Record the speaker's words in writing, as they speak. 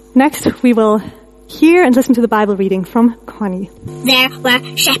Next, we will hear and listen to the Bible reading from Connie. There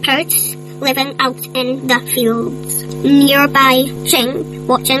were shepherds living out in the fields nearby,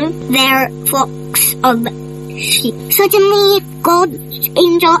 watching their flocks of sheep. Suddenly, God's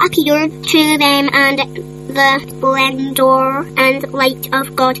angel appeared to them, and the splendor and light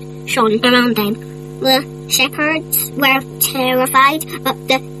of God shone around them. The shepherds were terrified, but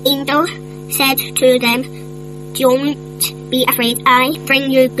the angel said to them, "Don't be afraid. I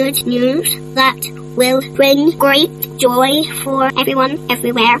bring you good news that will bring great joy for everyone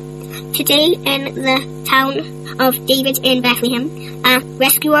everywhere. Today in the town of David in Bethlehem, a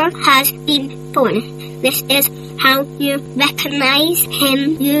rescuer has been born. This is how you recognize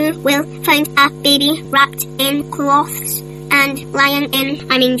him. You will find a baby wrapped in cloths and lying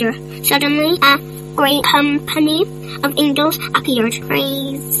in a manger." Suddenly, a great company of angels appeared,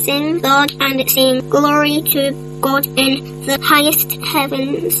 praising God and saying, "Glory to God in the highest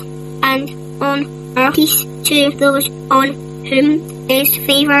heavens, and on earth peace to those on whom His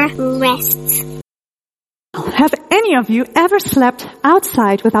favor rests." Have any of you ever slept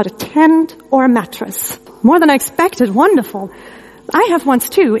outside without a tent or a mattress? More than I expected. Wonderful. I have once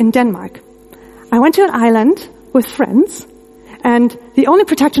too in Denmark. I went to an island with friends, and the only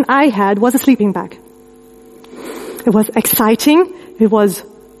protection I had was a sleeping bag. It was exciting. It was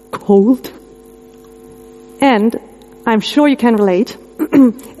cold. And I'm sure you can relate.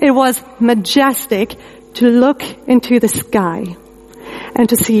 It was majestic to look into the sky and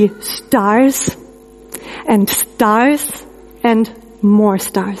to see stars and stars and more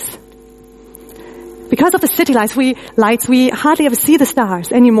stars. Because of the city lights, we hardly ever see the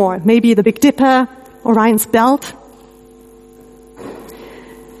stars anymore. Maybe the Big Dipper, Orion's belt.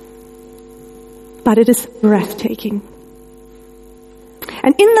 But it is breathtaking.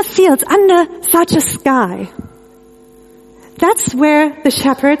 And in the fields under such a sky, that's where the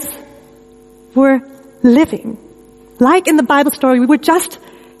shepherds were living. Like in the Bible story we were just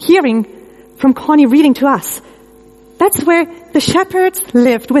hearing from Connie reading to us. That's where the shepherds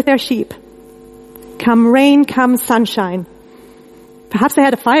lived with their sheep. Come rain, come sunshine. Perhaps they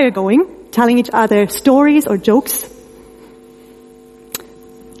had a fire going, telling each other stories or jokes.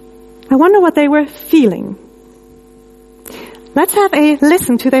 I wonder what they were feeling. Let's have a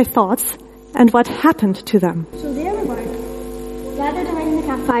listen to their thoughts and what happened to them. So there we were, gathered around the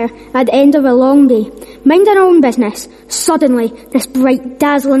campfire at the end of a long day, minding our own business. Suddenly, this bright,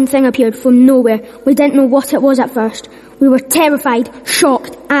 dazzling thing appeared from nowhere. We didn't know what it was at first. We were terrified,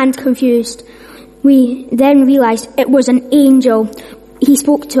 shocked, and confused. We then realized it was an angel. He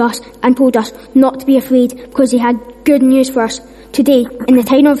spoke to us and told us not to be afraid because he had good news for us. Today, in the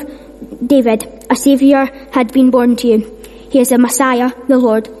town of David, a Saviour had been born to you. He is the Messiah, the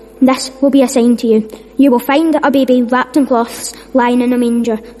Lord. This will be a sign to you. You will find a baby wrapped in cloths, lying in a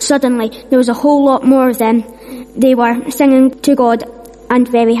manger. Suddenly, there was a whole lot more of them. They were singing to God and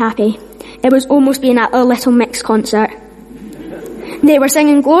very happy. It was almost being at a Little Mix concert. They were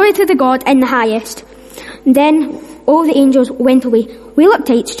singing glory to the God in the highest. Then all the angels went away. We looked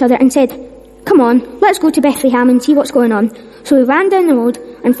at each other and said, "Come on, let's go to Bethlehem and see what's going on." So we ran down the road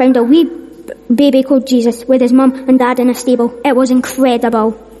and found a wee baby called Jesus with his mum and dad in a stable. It was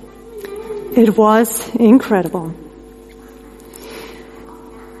incredible. It was incredible.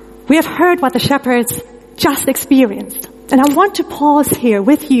 We have heard what the shepherds just experienced. And I want to pause here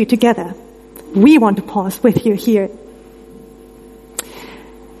with you together. We want to pause with you here.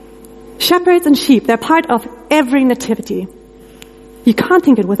 Shepherds and sheep, they're part of every nativity. You can't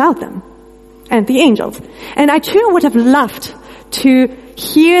think it without them. And the angels. And I too would have loved to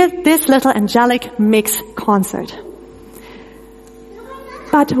hear this little angelic mix concert.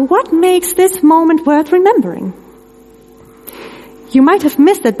 But what makes this moment worth remembering? You might have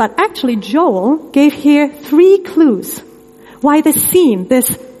missed it, but actually Joel gave here 3 clues why this scene,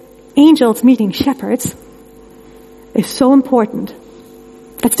 this angels meeting shepherds, is so important.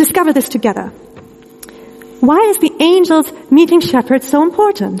 Let's discover this together. Why is the angels meeting shepherds so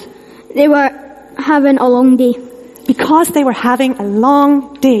important? They were having a long day. Because they were having a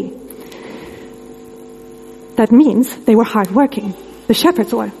long day. That means they were hardworking. The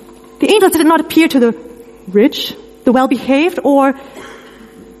shepherds were. The angels did not appear to the rich, the well-behaved, or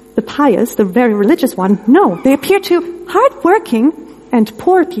the pious, the very religious one. No, they appeared to hardworking and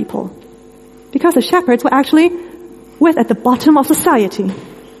poor people. Because the shepherds were actually at the bottom of society.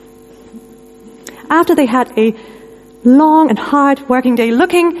 After they had a long and hard working day,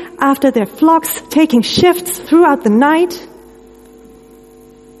 looking after their flocks, taking shifts throughout the night,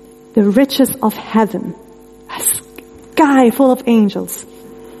 the riches of heaven, a sky full of angels,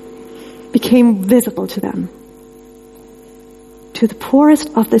 became visible to them. to the poorest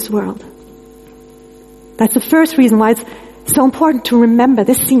of this world. That's the first reason why it's so important to remember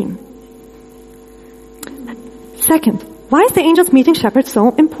this scene. Second, why is the angels meeting shepherds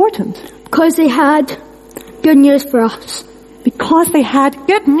so important? Because they had good news for us. Because they had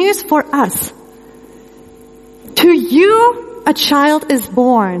good news for us. To you, a child is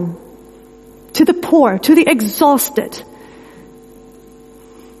born. To the poor, to the exhausted,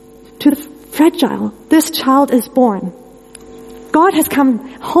 to the fragile, this child is born. God has come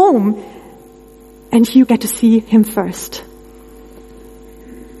home, and you get to see him first.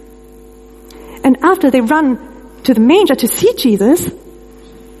 And after they run to the manger to see Jesus,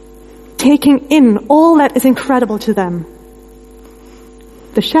 taking in all that is incredible to them,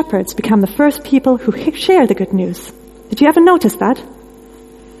 the shepherds become the first people who share the good news. Did you ever notice that?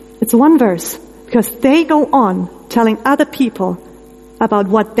 It's one verse, because they go on telling other people about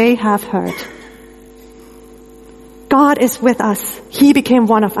what they have heard. God is with us. He became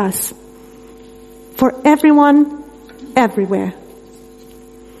one of us. For everyone, everywhere.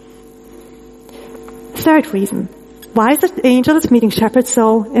 Third reason. Why is the angels meeting shepherds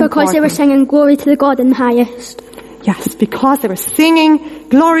so important? Because they were singing glory to the God in the highest. Yes, because they were singing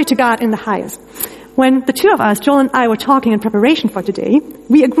glory to God in the highest. When the two of us, Joel and I, were talking in preparation for today,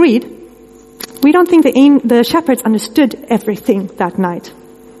 we agreed we don't think the shepherds understood everything that night.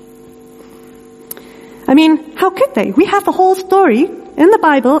 I mean, how could they? We have the whole story in the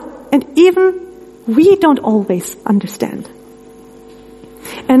Bible, and even we don't always understand.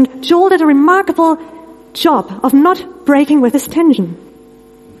 And Joel did a remarkable job of not breaking with his tension.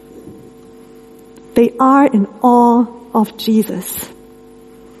 They are in awe of Jesus.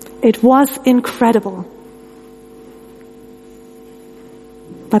 It was incredible.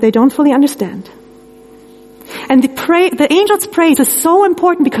 But they don't fully understand. And the angels' praise is so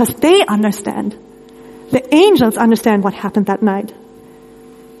important because they understand. The angels understand what happened that night.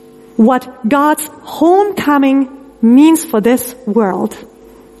 What God's homecoming means for this world.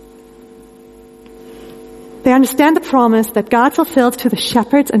 They understand the promise that God fulfilled to the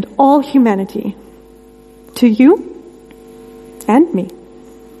shepherds and all humanity. To you and me.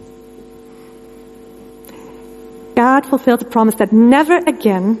 God fulfilled the promise that never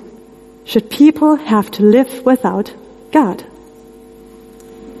again should people have to live without God.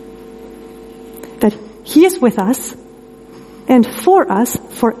 That He is with us and for us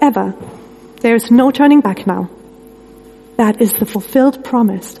forever. There is no turning back now. That is the fulfilled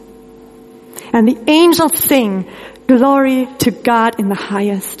promise. And the angels sing, glory to God in the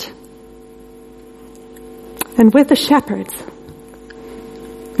highest. And with the shepherds,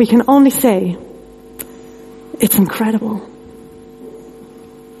 we can only say, it's incredible.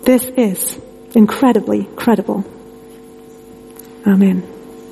 This is incredibly credible. Amen.